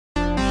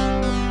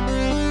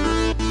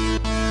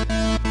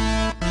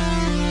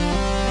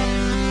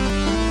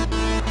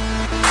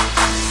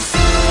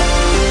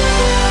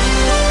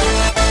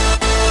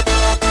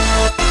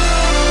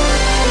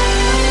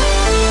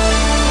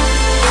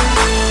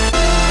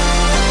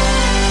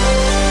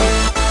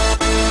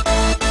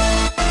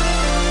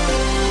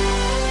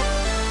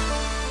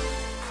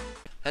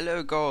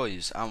Hello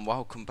guys, and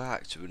welcome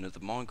back to another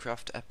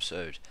Minecraft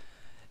episode.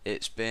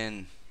 It's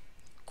been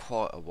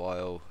quite a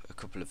while, a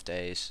couple of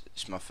days.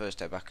 It's my first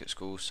day back at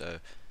school, so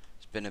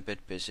it's been a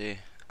bit busy,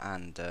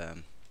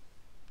 and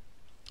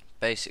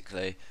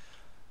basically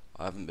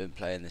I haven't been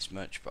playing this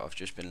much, but I've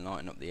just been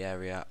lighting up the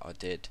area. I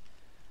did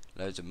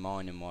loads of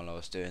mining while I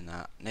was doing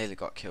that, nearly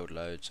got killed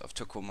loads. I've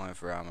took all my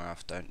other armour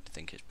off, don't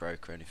think it's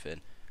broke or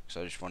anything,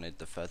 because I just wanted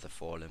the feather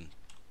falling,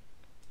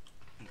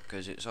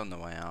 because it's on the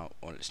way out.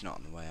 Well, it's not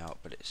on the way out,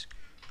 but it's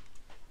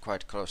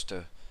quite close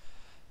to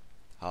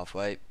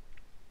halfway.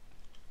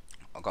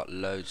 I got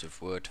loads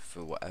of wood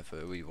for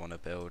whatever we want to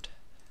build,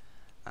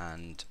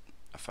 and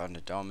I found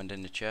a diamond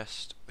in the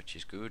chest, which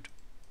is good.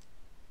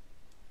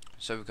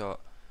 So we've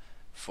got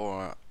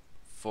four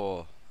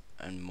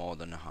and more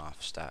than a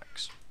half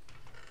stacks.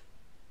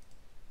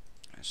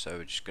 So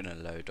we're just gonna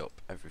load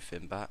up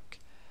everything back,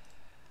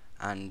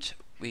 and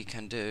we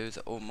can do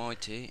the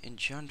almighty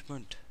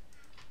enchantment.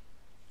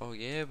 Oh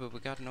yeah, but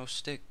we got no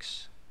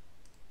sticks.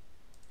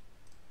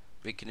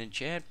 We can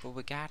enchant, but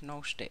we got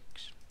no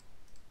sticks.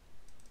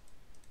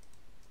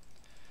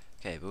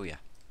 Okay, well yeah,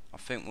 I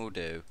think we'll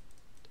do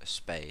a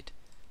spade,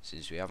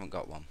 since we haven't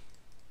got one.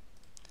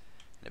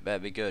 And it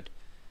better be good.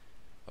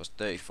 I was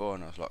 34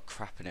 and I was like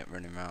crapping it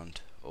running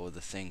around all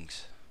the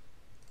things.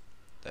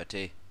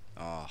 30.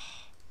 Oh,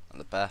 not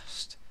the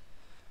best.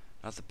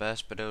 Not the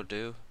best, but it'll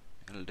do.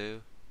 It'll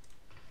do.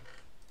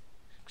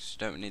 Cause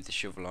don't need the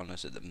shovel on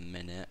us at the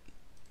minute.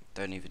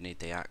 Don't even need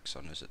the axe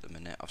on us at the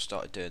minute. I've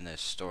started doing this,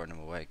 storing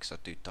them away, because I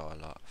do die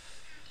a lot.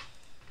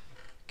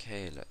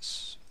 Okay,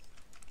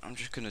 I'm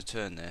just going to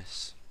turn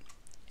this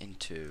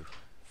into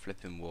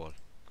flipping wall.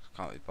 I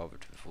can't be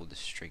bothered with all this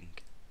string.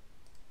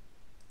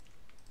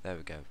 There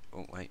we go.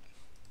 Oh wait,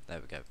 there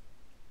we go.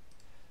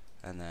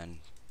 And then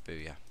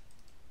booyah.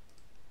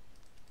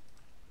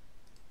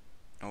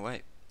 Oh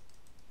wait,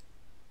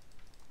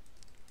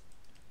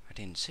 I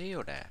didn't see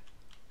you there.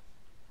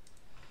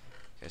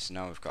 Okay, so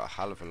now we've got a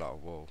hell of a lot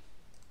of wool,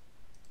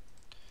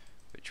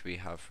 which we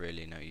have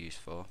really no use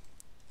for,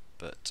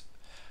 but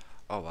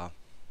oh well.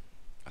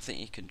 I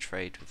think you can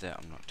trade with it,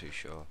 I'm not too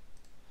sure.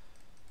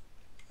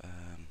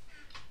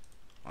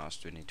 What else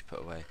do we need to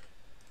put away?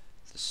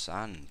 The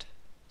sand.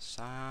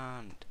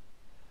 Sand.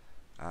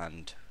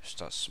 And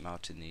start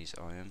smelting these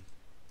iron.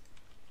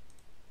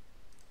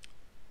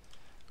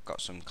 Got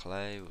some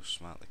clay, we'll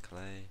smelt the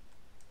clay.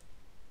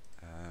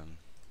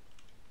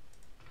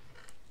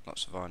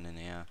 Lots of iron in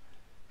here.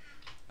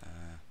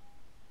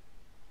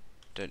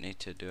 Don't need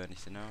to do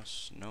anything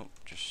else. Nope,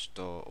 just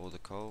store all the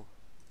coal.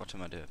 What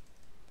am I doing?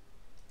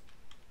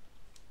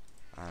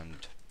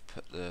 And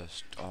put the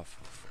oh,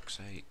 for fuck's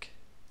sake.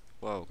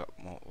 Well, we've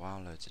got more, wow,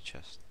 loads of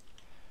chest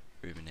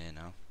room in here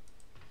now.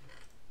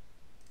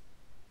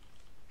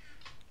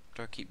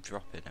 Do I keep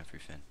dropping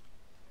everything?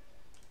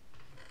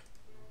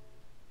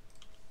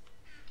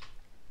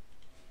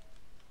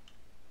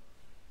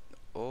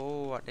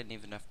 Oh, I didn't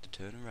even have to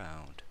turn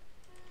around.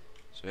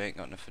 So we ain't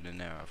got nothing in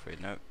there, have we?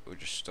 Nope, we'll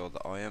just store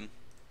the iron.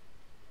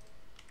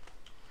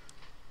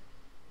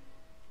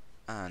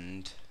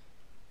 And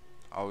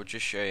I will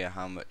just show you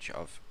how much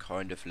I've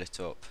kind of lit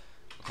up.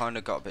 I kind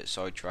of got a bit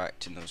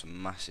sidetracked, and there was a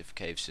massive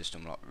cave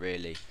system, like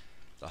really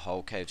the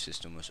whole cave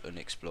system was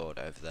unexplored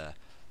over there,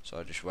 so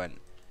I just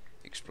went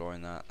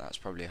exploring that. That's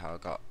probably how I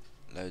got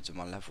loads of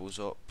my levels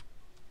up.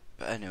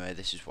 But anyway,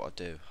 this is what I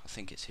do. I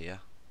think it's here.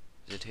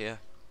 Is it here?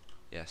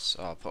 Yes.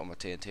 Oh, I'll put on my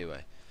TNT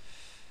away.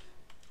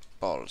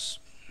 Balls.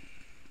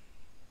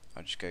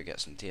 I'll just go get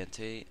some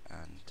TNT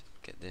and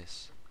get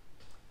this.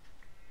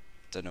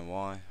 Don't know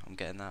why I'm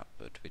getting that,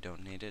 but we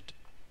don't need it.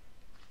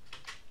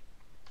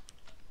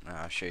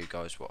 Now I'll show you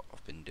guys what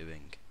I've been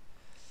doing.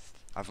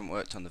 I haven't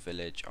worked on the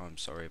village, I'm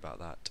sorry about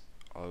that.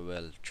 I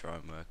will try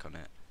and work on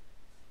it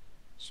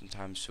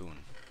sometime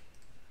soon.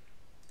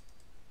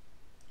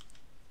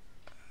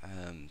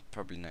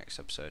 Probably next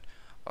episode.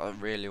 I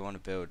really want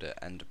to build an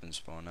Enderman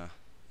spawner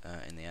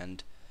in the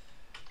end,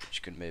 which is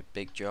going to be a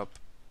big job.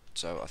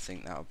 So I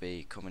think that'll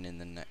be coming in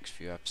the next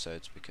few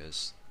episodes,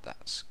 because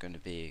that's going to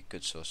be a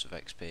good source of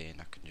XP,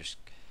 and I can just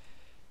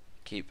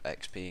keep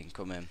XPing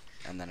coming,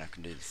 and then I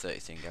can do the 30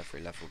 thing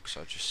every level, because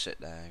I'll just sit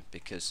there,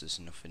 because there's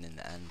nothing in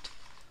the end.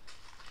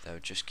 They'll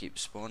just keep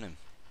spawning.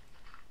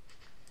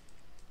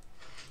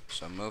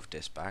 So move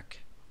this back,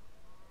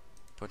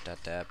 put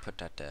that there, put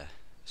that there.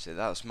 See,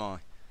 that's my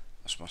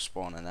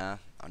spawner there.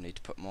 I need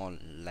to put more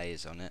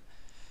layers on it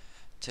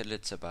till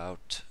it's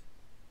about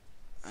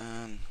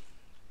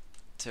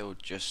till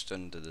just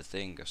under the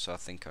thing, so I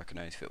think I can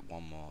only fit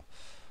one more.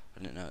 I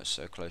didn't know it's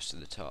so close to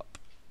the top.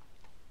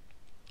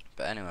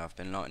 But anyway, I've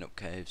been lighting up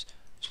caves.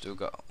 Still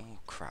got, oh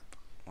crap,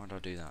 why did I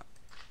do that?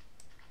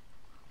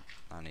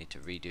 I need to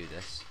redo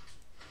this.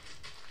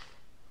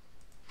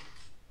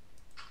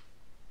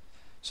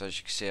 So as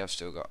you can see, I've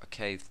still got a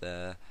cave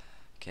there,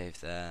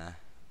 cave there.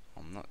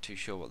 I'm not too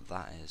sure what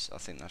that is. I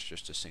think that's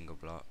just a single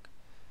block.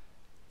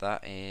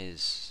 That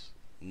is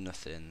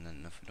nothing,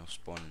 and nothing else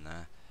spawning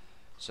there.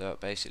 So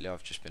basically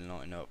I've just been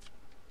lighting up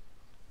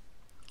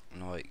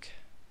like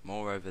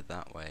more over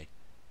that way,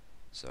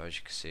 So as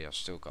you can see, I've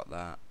still got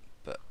that,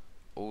 but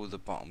all the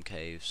bottom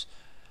caves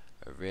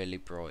are really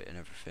bright and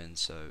everything,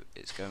 so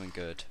it's going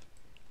good.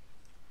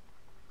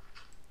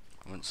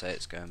 I wouldn't say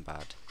it's going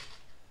bad,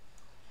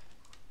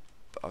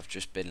 but I've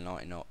just been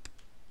lighting up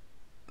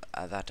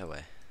that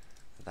away.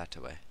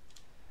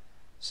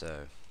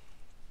 So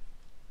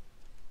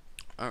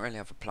I don't really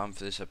have a plan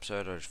for this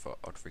episode. I just thought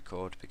I'd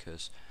record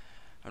because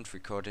I haven't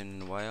recorded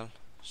in a while,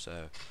 so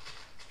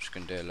I'm just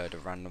going to do a load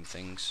of random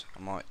things. I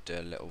might do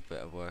a little bit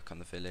of work on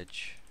the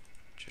village,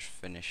 just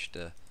finish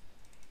the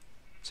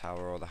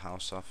tower or the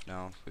house off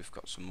now. We've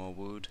got some more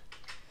wood.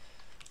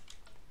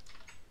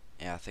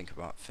 Yeah, I think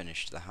I might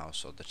finish the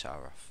house or the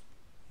tower off.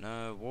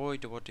 No, why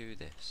do I do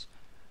this?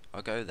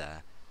 I go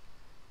there,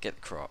 get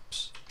the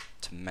crops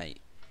to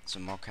mate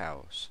some more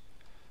cows,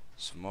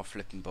 some more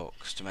flipping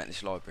books to make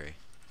this library,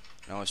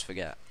 and I always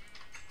forget.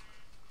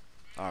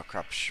 Oh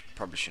crap,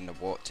 probably shouldn't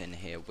have walked in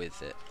here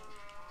with it.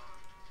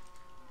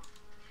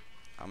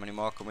 How many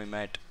more can we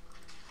make?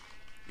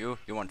 You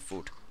want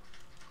food?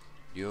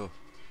 You.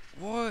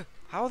 What?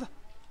 How the?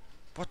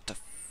 What the?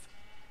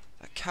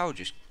 That cow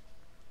just.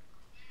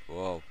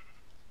 Whoa.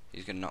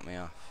 He's gonna knock me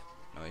off.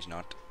 No, he's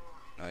not.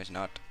 No, he's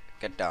not.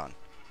 Get down.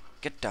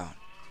 Get down.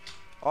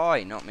 Oh,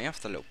 he knocked me off,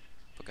 the little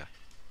bugger.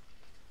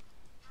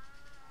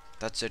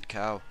 That's it,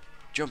 cow.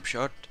 Jump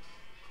shot.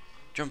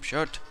 Jump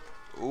shot.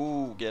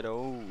 Ooh, get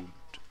old.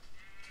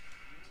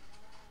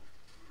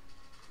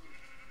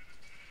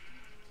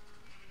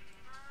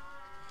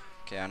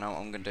 Okay, I know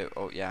what I'm gonna do.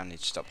 Oh, yeah, I need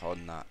to stop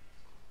holding that.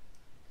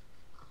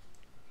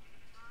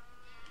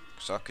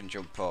 So I can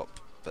jump up,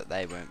 but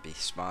they won't be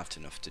smart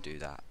enough to do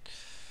that.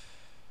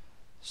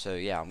 So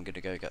yeah, I'm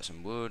gonna go get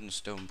some wood and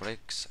stone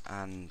bricks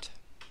and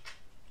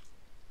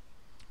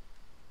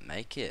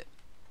make it.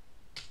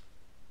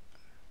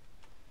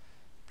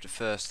 But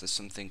first, there's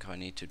something I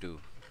need to do.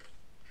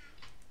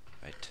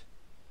 Right.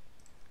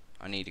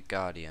 I need a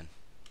guardian.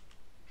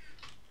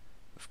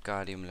 With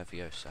Guardium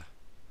Leviosa.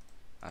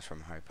 That's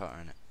from Harry Potter,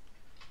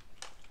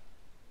 innit?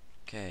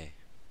 Okay.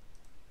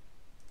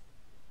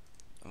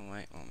 Oh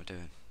wait, what am I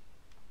doing?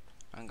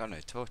 I ain't got no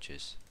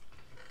torches.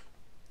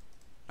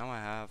 Now I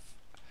have.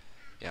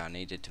 Yeah, I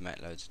needed to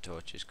make loads of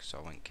torches because I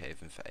went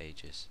caving for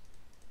ages.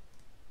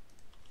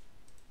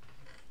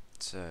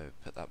 So,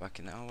 put that back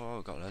in there. Oh,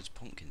 I've got loads of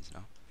pumpkins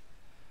now.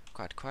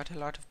 Quite a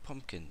lot of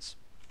pumpkins.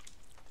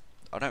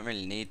 I don't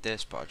really need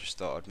this, but I just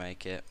thought I'd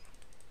make it.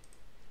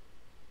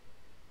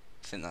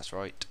 I think that's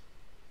right.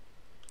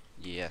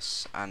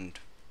 Yes, and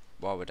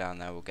while we're down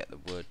there, we'll get the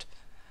wood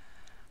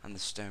and the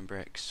stone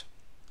bricks.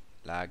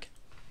 Lag.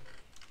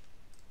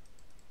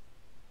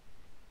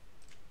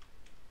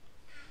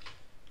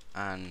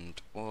 And,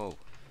 whoa,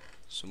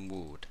 some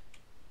wood.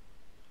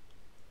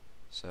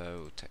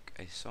 So, take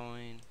a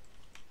sign.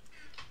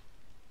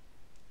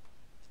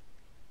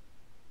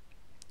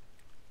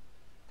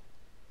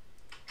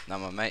 Now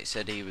my mate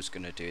said he was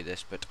going to do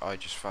this, but I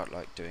just felt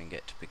like doing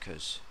it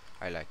because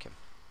I like him.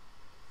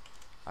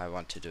 I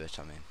want to do it,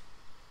 I mean.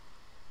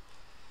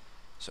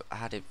 So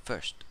add it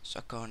first.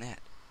 Suck on it.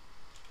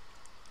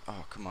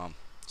 Oh, come on.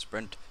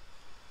 Sprint.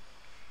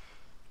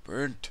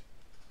 Sprint.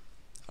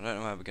 I don't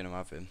know where we're going to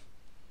have him.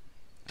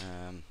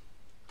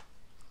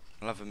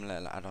 I'll have him a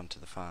little add on to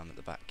the farm at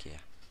the back here.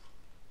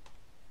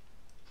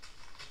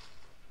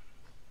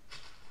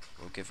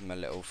 We'll give him a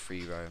little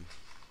free roam.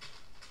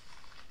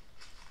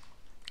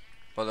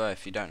 By the way,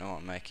 if you don't know what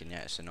I'm making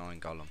yet, it's an iron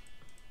golem.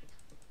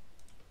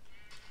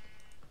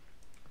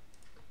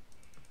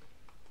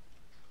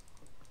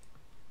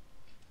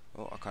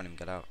 Oh, I can't even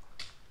get out.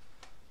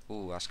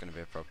 Oh, that's going to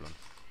be a problem.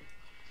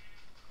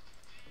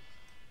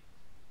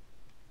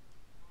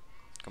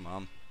 Come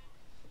on.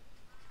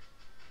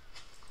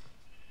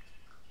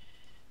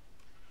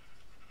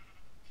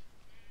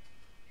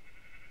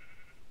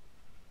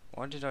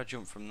 Why did I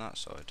jump from that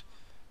side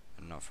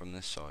and not from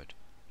this side?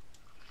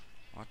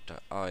 What the?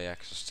 Oh yeah,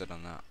 because I stood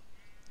on that.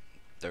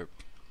 Derp.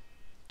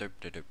 Derp,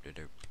 derp, derp, derp,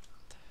 derp.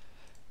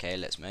 Okay,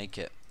 let's make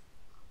it.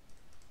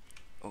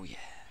 Oh yeah.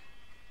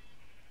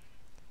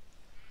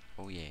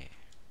 Oh yeah.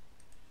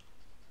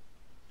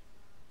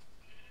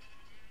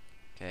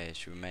 Okay,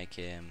 should we make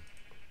him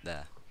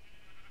there?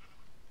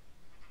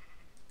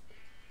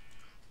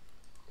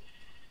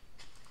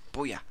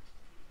 Booyah!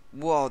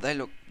 Whoa, they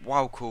look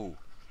wow cool.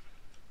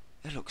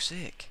 They look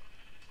sick.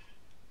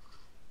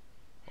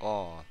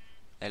 Oh,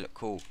 they look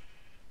cool.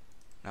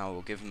 Now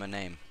we'll give him a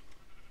name.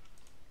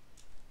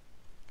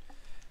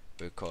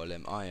 We'll call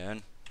him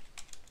Iron.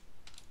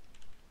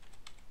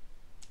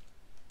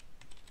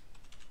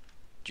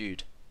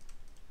 Jude.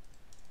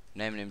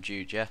 Naming him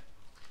Jude, yeah?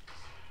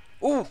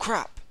 Oh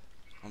crap!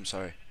 I'm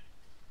sorry.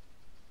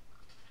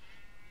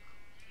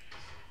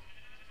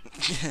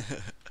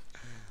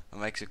 That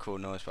makes a cool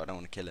noise, but I don't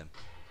want to kill him.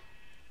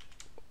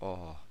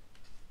 Oh,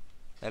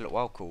 they look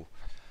well cool.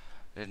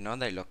 I didn't know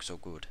they look so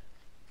good.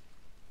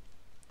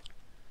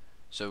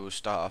 So we'll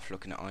start off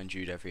looking at Iron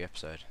Jude every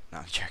episode. No,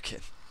 I'm joking.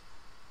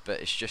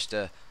 But it's just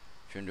if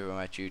you wonder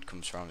where Jude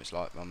comes from, it's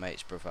like my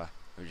mate's brother.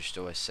 We just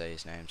always say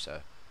his name, so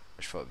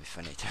I just thought it'd be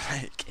funny to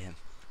make him.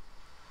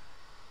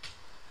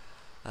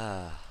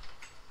 Ah,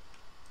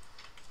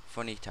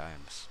 funny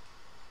times.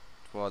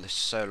 Wow,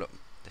 this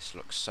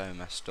looks so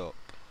messed up.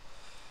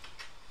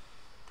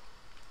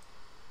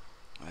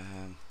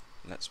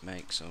 Let's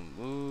make some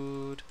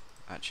wood.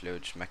 Actually, we'll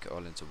just make it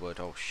all into wood.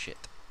 Oh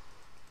shit,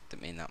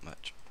 didn't mean that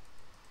much.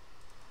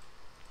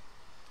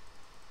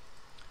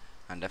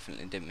 And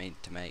definitely didn't mean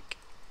to make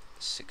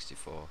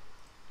 64.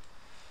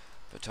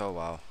 But oh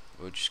well,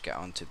 we'll just get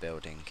on to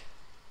building.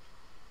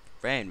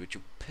 Rain, would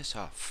you piss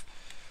off?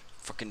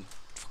 Fucking,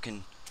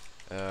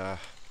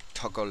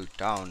 toggle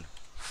down,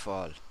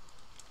 fall.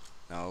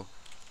 No,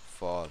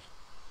 fall.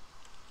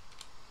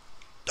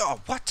 Oh,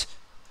 what?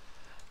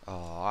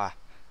 Oh,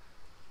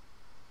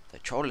 they're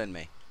trolling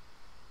me.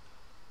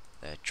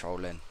 They're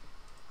trolling.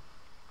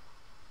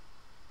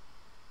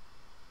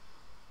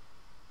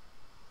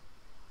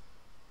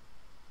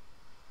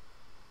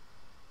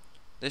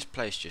 This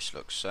place just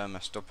looks so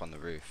messed up on the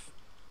roof.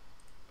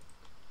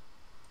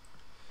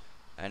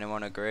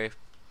 Anyone agree?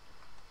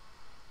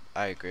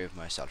 I agree with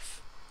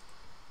myself.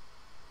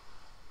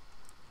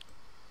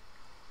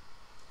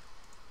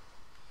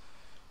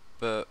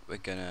 But we're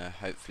gonna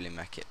hopefully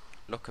make it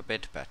look a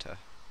bit better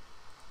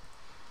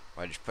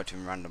by just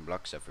putting random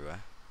blocks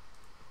everywhere.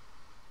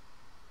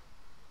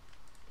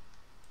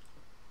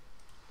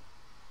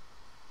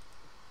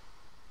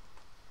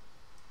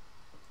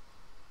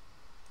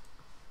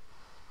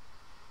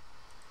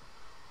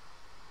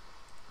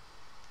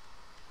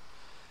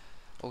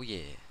 Oh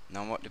yeah,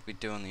 now what did we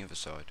do on the other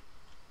side?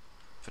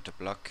 Put a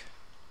block.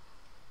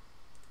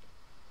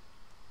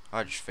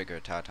 I just figure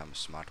it out, I'm a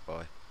smart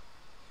boy.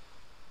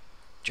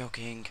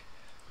 Joking.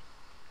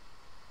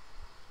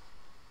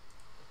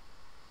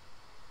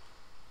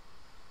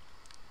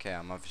 Okay,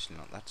 I'm obviously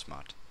not that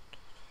smart.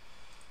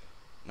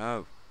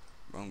 No,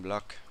 wrong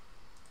block.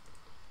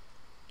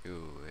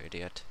 You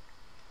idiot.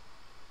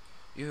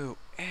 You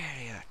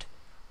idiot.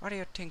 What do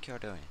you think you're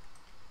doing?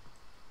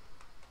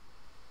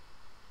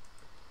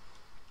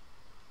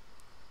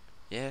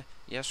 Yeah,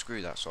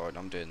 screw that side.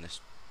 I'm doing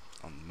this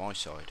on my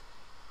side.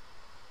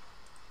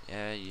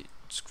 Yeah, you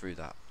screw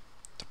that.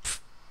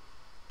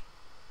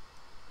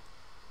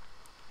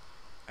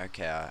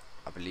 Okay, I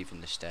believe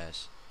in the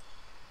stairs.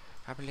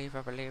 I believe.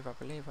 I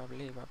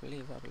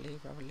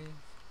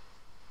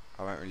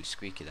won't really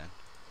squeaky then.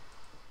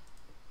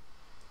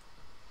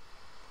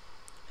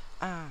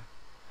 Ah,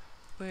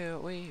 we'll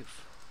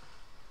weave.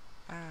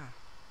 Ah,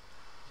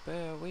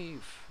 we'll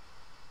weave.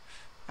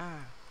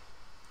 Ah,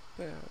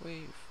 we'll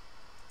weave.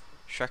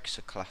 Shrek's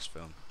a class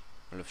film.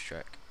 I love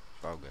Shrek.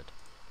 It's all good.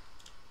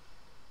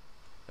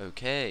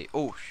 Okay.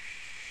 Oh,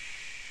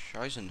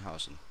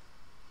 Scheisenhausen.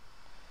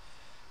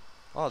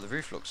 Oh, the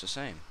roof looks the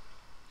same.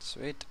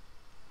 Sweet.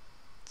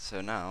 So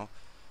now,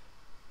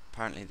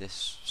 apparently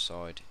this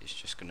side is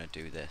just gonna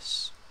do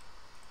this.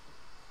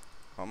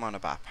 What am I on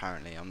about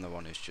apparently? I'm the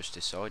one who's just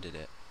decided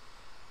it.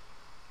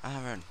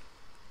 Aaron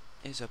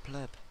is a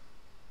pleb.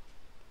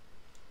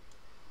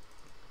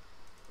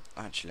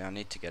 Actually, I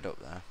need to get up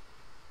there.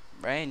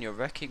 Rain, you're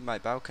wrecking my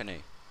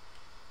balcony.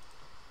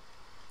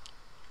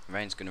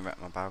 Rain's gonna wreck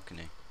my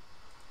balcony.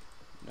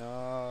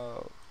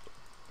 No.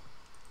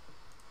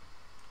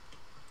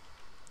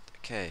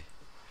 Okay.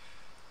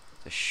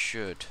 This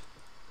should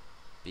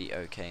be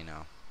okay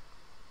now.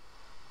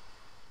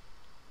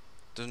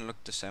 Doesn't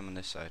look the same on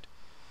this side.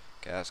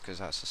 Okay, that's because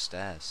that's the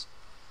stairs.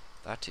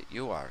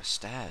 You are a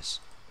stairs.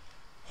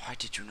 Why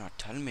did you not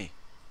tell me?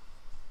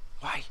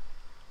 Why?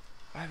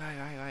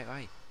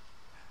 Why?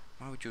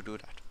 Why would you do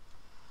that?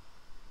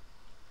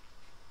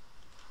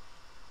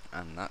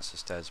 And that's the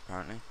stairs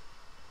apparently.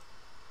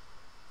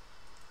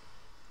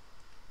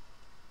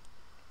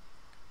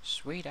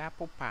 Sweet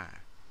apple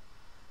pie.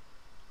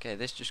 Okay,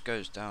 this just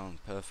goes down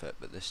perfect,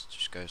 but this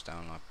just goes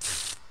down like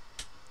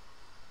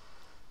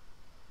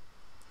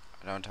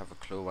I don't have a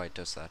clue why it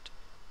does that.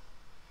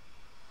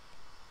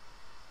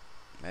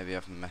 Maybe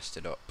I've messed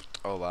it up.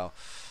 Oh well.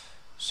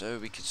 So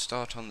we can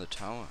start on the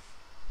tower.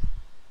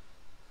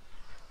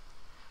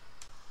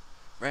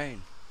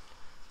 Rain,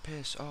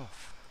 piss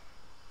off.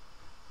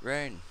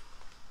 Rain,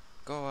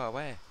 go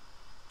away.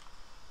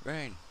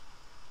 Rain,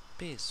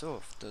 piss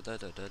off. Rain,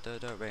 go away.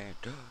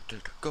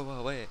 Rain.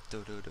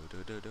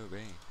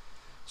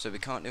 So we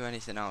can't do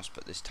anything else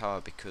but this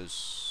tower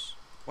because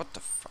what the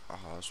fuck?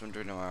 Oh, I was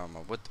wondering where my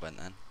wood went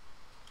then.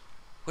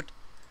 Wood.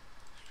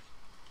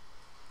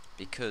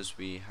 Because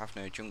we have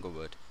no jungle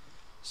wood,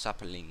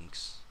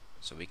 saplings,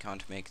 so we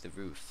can't make the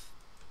roof,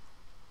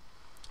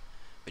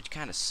 which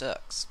kind of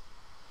sucks.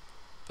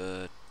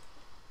 But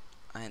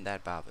I ain't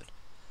that bothered.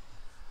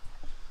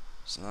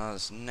 So now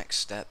this next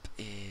step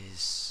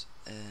is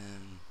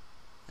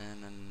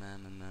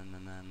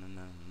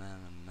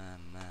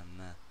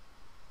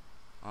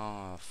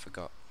oh, I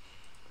forgot.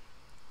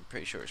 I'm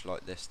pretty sure it's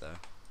like this though.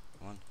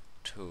 1,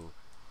 2,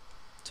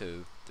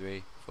 2,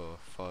 3, 4,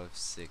 5,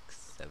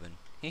 6, 7.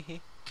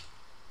 Hehe.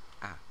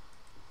 Ah.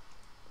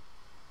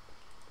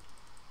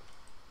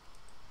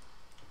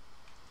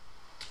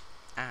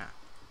 Ah.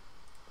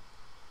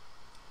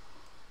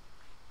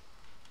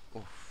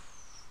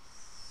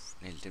 Oof.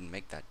 Nearly didn't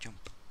make that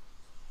jump.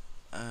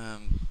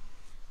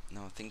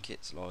 No, I think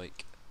it's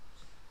like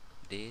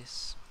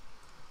this.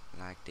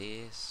 Like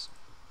this.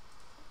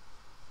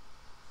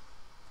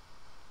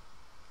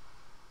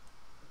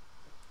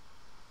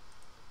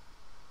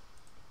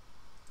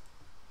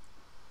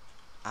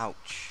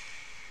 Ouch.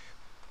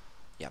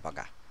 Yeah,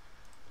 bugger.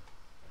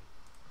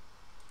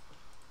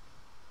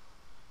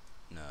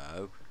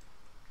 No.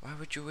 Why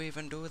would you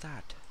even do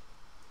that?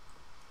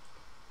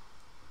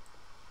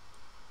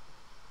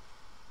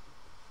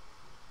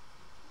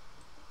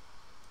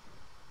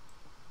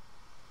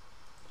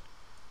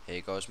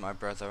 Here goes my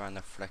brother and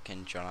the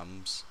flicking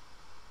drums.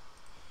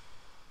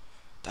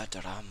 The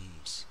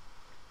drums.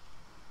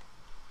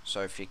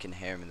 So if you can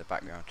hear him in the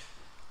background.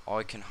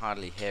 I can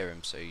hardly hear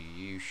him, so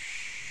you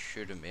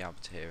shouldn't be able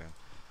to hear him.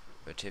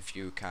 But if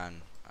you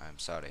can, I'm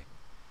sorry.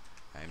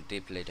 I'm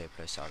deeply,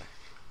 deeply sorry.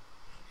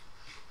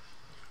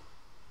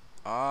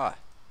 Ah,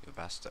 you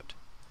bastard.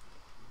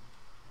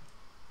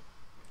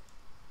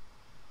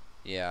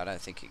 Yeah, I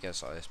don't think it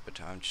goes like this, but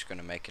I'm just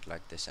gonna make it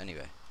like this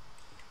anyway.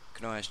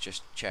 Can always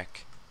just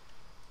check.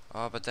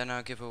 Oh, but then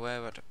I'll give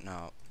away what...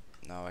 No,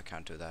 I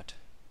can't do that.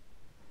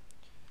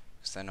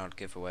 Because then I'll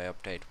give away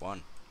update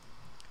 1.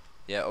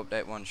 Yeah,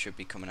 update 1 should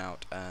be coming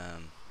out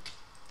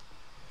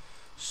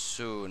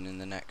soon in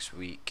the next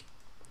week.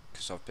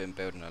 Because I've been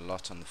building a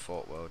lot on the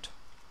Fort World.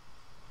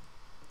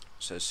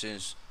 So as soon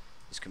as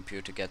this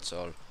computer gets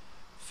all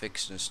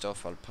fixed and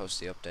stuff, I'll post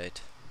the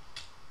update.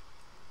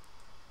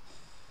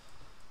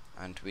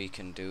 And we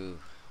can do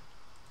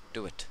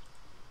it.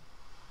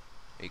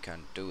 We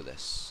can do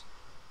this.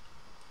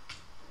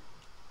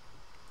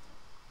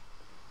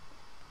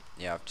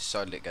 Yeah, I've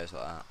decided it goes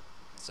like that.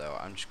 So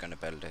I'm just going to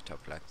build it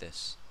up like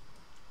this.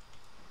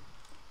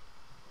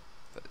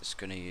 But it's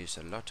going to use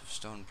a lot of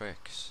stone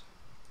bricks.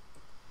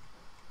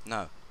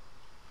 No.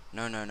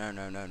 No.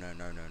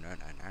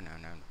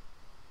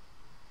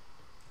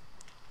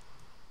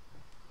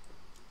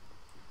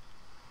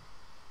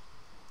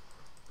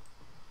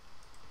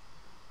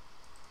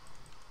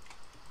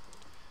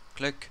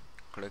 Click,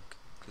 click,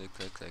 click,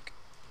 click, click.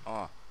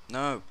 Oh,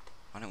 no.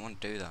 I don't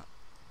want to do that.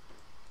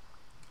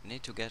 I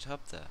need to get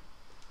up there.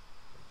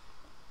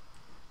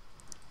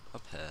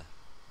 Up here.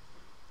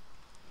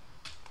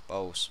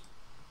 Bowls.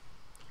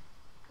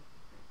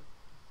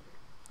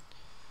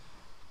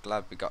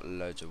 Glad we got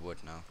loads of wood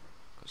now,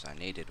 because I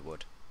needed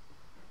wood.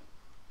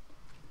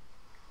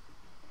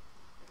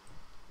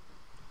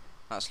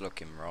 That's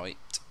looking right.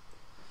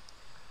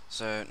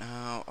 So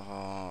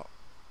now,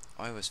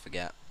 I always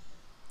forget.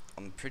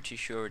 I'm pretty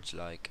sure it's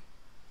like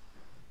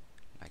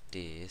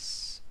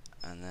this,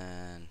 and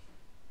then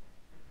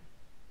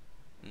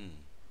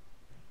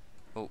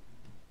oh,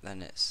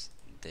 then it's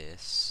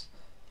this.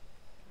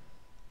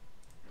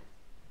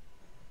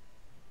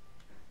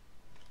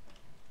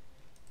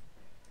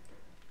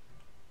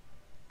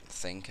 I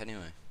think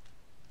anyway.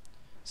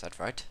 Is that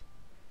right?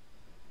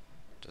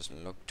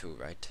 Doesn't look too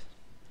right.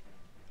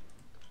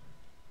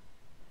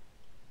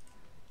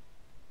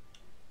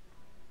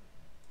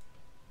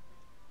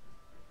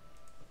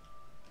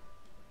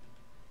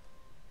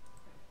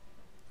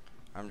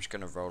 I'm just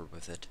gonna roll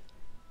with it.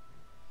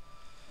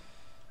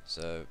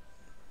 So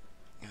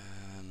it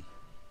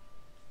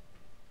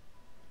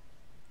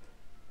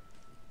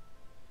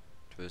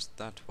was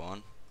that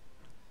one,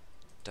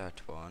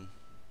 that one,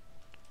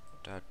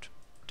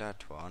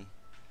 that one.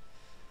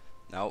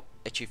 No,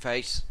 itchy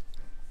face.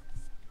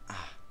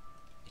 Ah,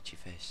 itchy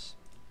face.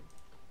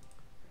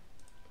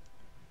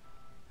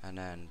 And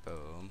then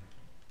boom,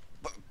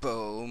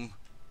 boom,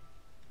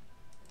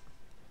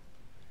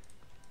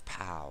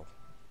 pow,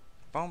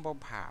 boom, boom,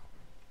 pow.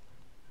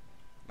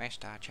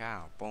 Mr.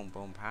 Chow, boom,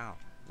 boom, pow.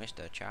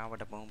 Mr. Chow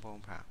with a boom,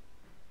 boom, pow.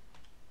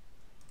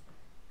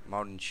 I'm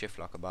holding shift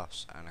like a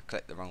boss, and I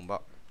clicked the wrong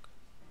block.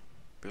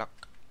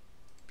 Block.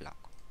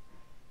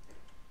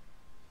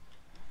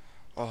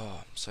 Oh,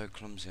 I'm so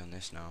clumsy on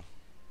this now.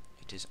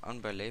 It is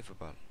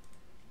unbelievable.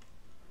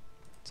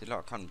 See, like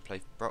I can't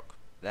play Brock.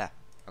 There.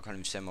 I can't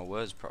even say my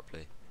words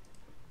properly.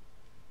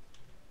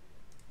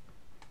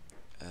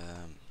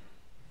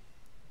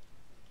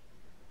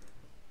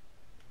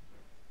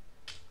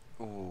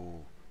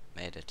 Ooh,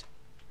 made it.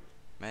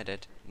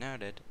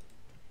 Nailed it.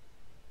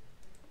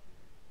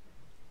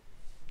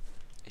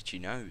 Itchy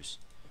nose.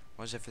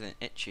 Why is everything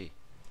itchy?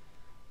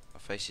 My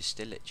face is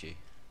still itchy,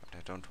 but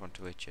I don't want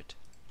to itch it.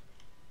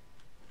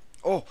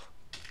 Oh!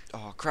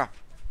 Oh, crap.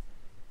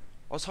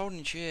 I was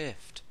holding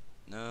shift.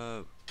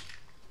 No.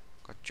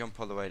 Got to jump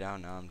all the way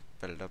down now and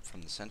build it up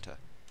from the center.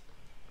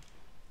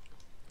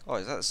 Oh,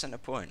 is that the center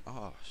point?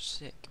 Oh,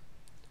 sick.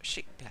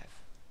 Sick, Clev.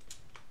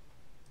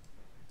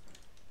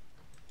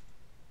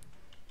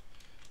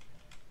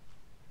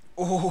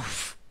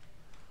 Oof!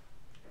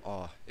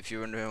 Oh, if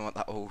you're wondering what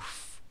that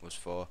oof was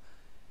for,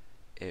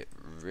 it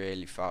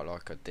really felt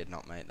like I did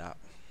not make that.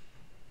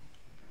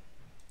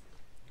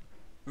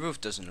 Roof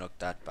doesn't look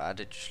that bad,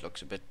 it just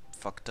looks a bit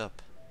fucked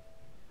up.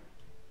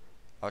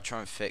 I'll try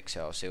and fix it,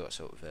 I'll see what's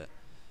up with it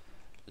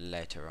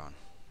later on.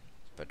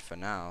 But for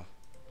now,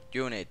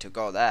 you need to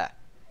go there.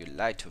 You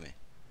lied to me.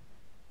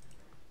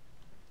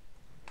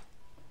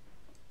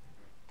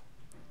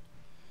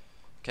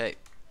 Okay.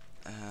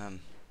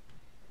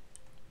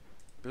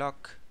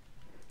 Block.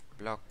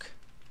 Block.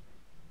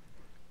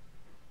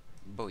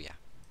 Booyah.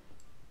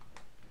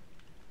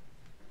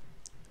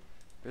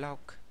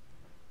 Block.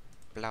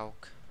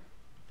 Block.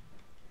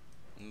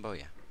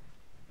 Booyah.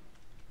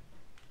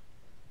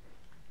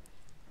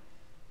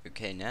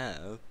 Okay,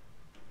 now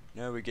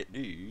we get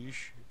these,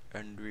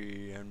 and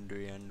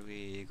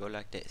we go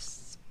like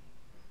this.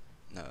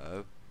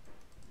 No.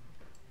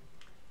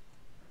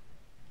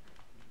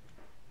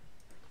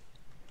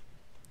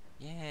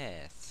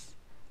 Yes.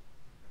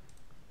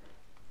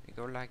 We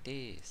go like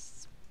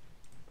this.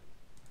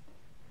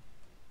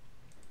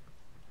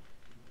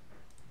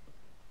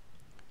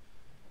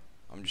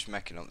 I'm just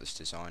making up this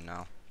design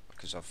now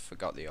because I've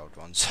forgot the old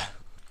ones.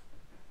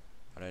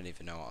 I don't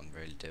even know what I'm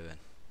really doing,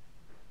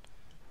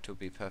 to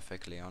be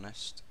perfectly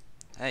honest.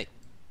 Hey,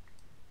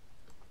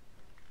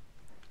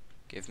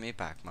 give me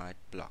back my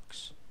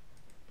blocks.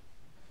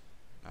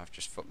 I've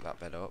just fucked that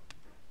bed up.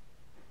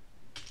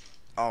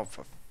 Oh,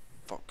 for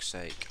fuck's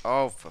sake.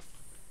 Oh, for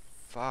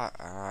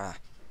fuck.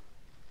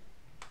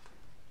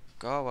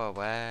 Go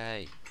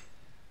away.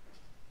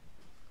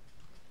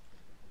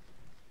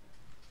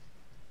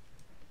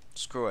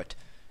 Screw it.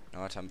 You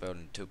know what, I'm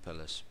building 2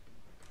 pillars.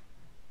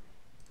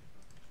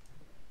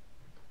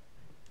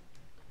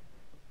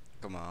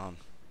 Come on.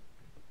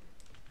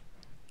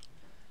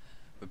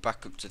 We're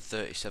back up to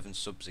 37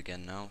 subs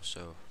again now,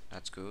 so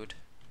that's good.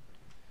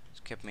 It's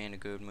kept me in a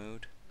good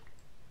mood.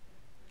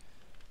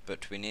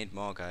 But we need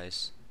more,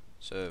 guys.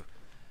 So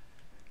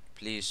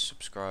please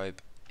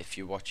subscribe if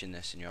you're watching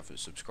this and you haven't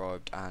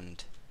subscribed,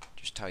 and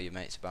just tell your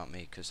mates about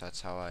me, because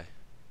that's how I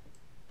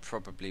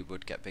probably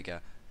would get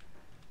bigger.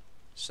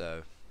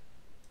 So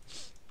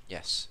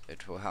yes,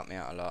 it will help me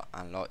out a lot,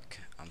 and like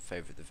and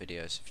favourite the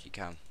videos if you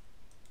can.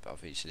 But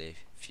obviously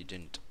if you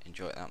didn't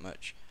enjoy it that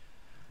much,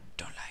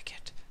 don't like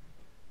it.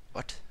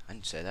 What? I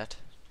didn't say that.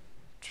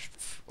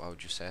 Why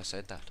would you say I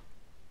said that?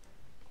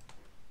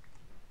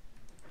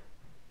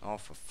 Oh,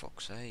 for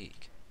fuck's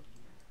sake.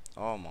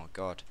 Oh my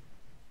god.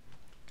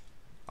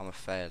 I'm a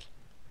fail.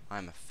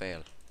 I'm a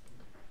fail.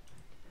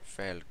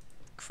 Fail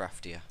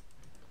craftier.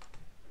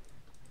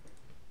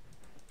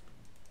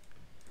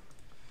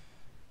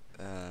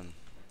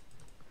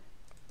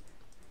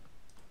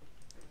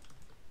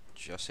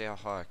 Just see how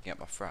high I can get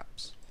my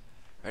fraps.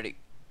 Ready?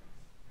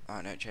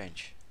 Oh, no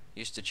change.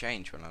 Used to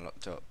change when I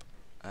looked up.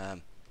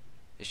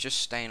 It's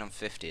just staying on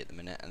 50 at the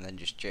minute and then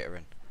just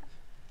jittering.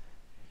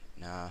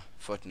 Nah,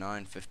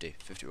 49, 50,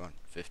 51,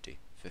 50,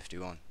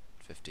 51,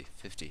 50,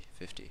 50,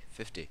 50,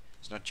 50.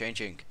 It's not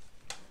changing.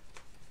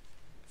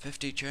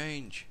 50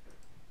 change.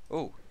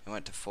 Oh, it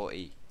went to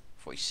 40,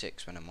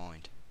 46 when I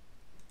mined.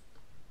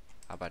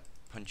 How about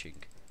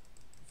punching?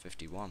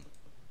 51.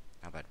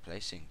 How about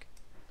placing?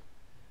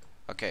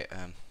 Okay,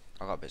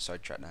 I got a bit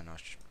sidetracked then. I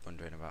was just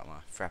wondering about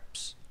my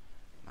fraps.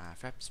 My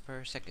fraps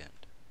per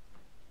second.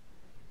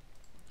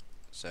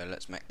 So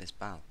let's make this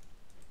bell.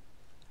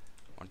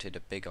 Wanted a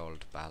big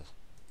old bell.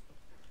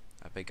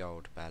 A big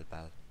old bell.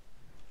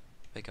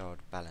 Big old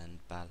bell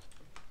and bell.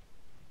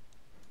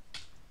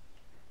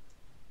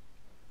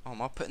 Oh,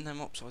 am I putting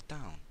them upside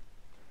down?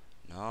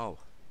 No.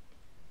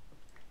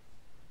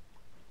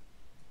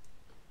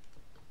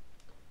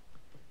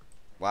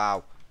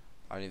 Wow.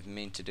 I didn't even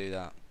mean to do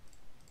that.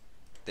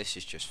 This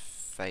is just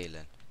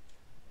failing.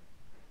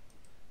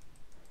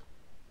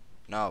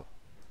 No.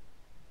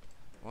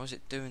 Why is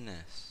it doing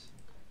this?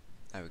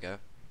 There we go.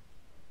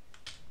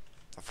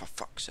 Oh, for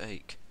fuck's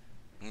sake.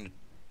 I'm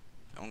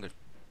gonna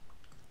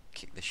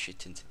kick the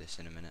shit into this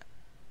in a minute.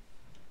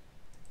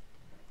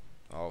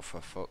 Oh,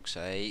 for fuck's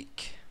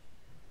sake.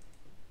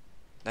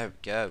 There we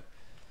go.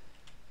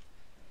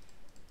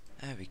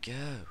 There we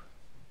go.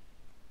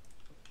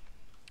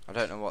 I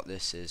don't know what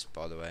this is,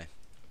 by the way.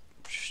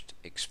 Just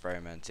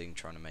experimenting,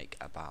 trying to make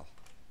a bell.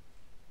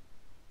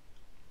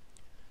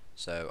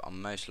 So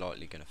I'm most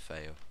likely gonna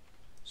fail.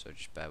 So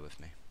just bear with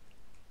me.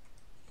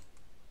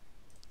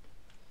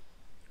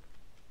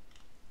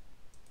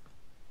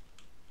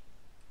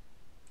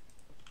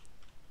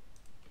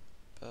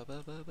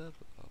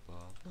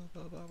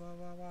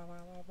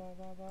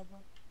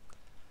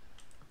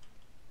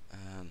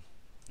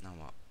 Now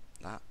what?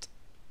 That?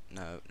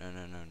 No.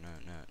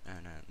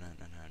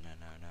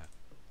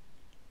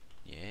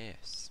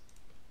 Yes.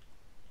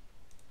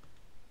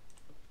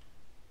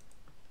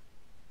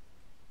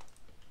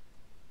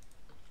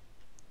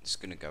 It's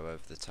gonna go over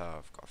the tower,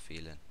 I've got a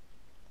feeling.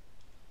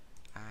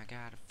 I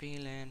got a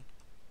feeling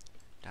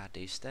that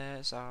these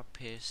stairs are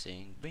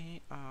pissing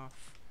me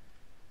off.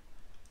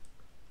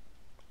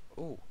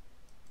 Oh.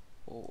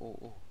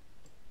 Oh.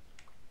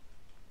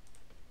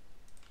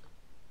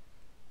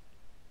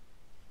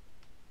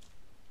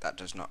 That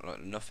does not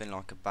look nothing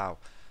like a bow,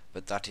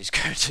 but that is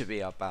going to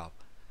be our bow.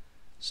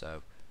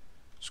 So,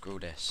 screw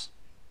this.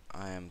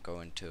 I am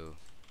going to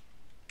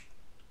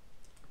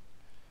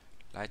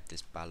light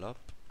this bell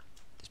up,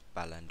 this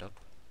bell end up,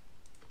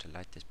 to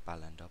light this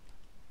bell end up.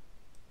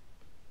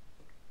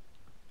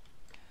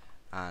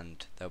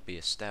 And there'll be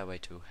a stairway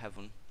to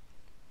heaven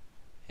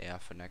here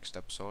for next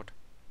episode.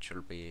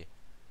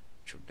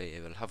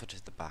 we'll have it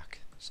at the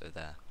back, so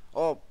there.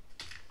 Oh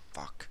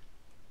fuck.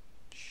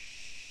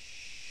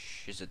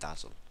 She's a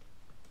dazzle.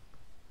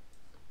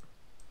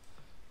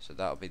 So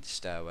that'll be the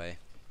stairway.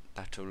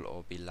 That'll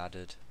all be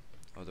laddered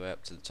all the way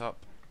up to the top.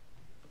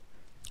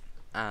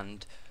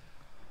 And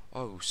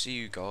I will see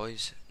you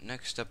guys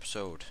next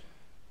episode.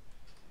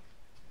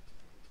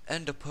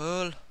 Ender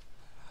pearl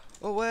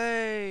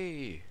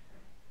away.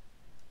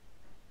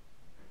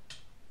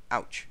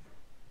 Ouch.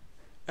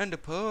 Ender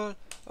pearl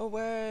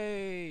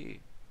away.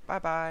 Bye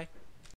bye.